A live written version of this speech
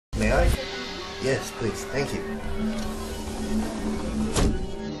May I? Yes, please. Thank you.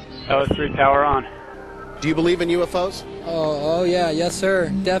 LS3 power on. Do you believe in UFOs? Oh yeah, yes sir,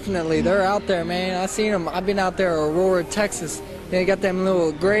 definitely. They're out there, man. I seen them. I've been out there, Aurora, Texas. They got them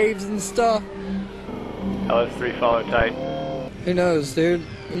little graves and stuff. LS3 follow tight. Who knows, dude?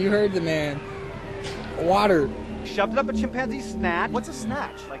 You heard the man. Water. Shoved it up a chimpanzee's snatch. What's a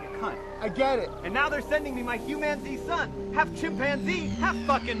snatch? Like a cunt. I get it. And now they're sending me my humanzee son. Half chimpanzee, half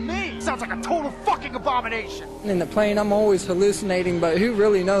fucking me. Sounds like a total fucking abomination. In the plane, I'm always hallucinating, but who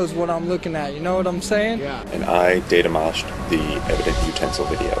really knows what I'm looking at? You know what I'm saying? Yeah. And I data moshed the evident utensil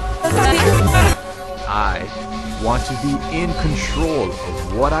video. I want to be in control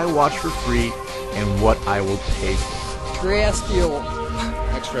of what I watch for free and what I will pay for. Terrestrial.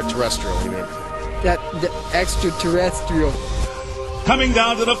 Extraterrestrial, you mean? The extraterrestrial. Coming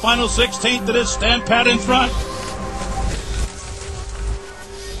down to the final 16th, it is stand pat in front.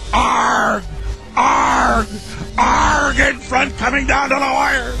 Arg! Arg! Arg in front, coming down to the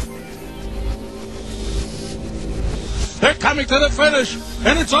wire. They're coming to the finish,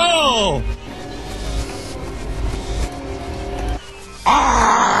 and it's all.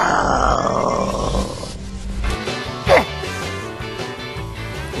 Arg!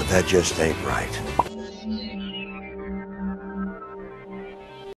 Well, that just ain't right.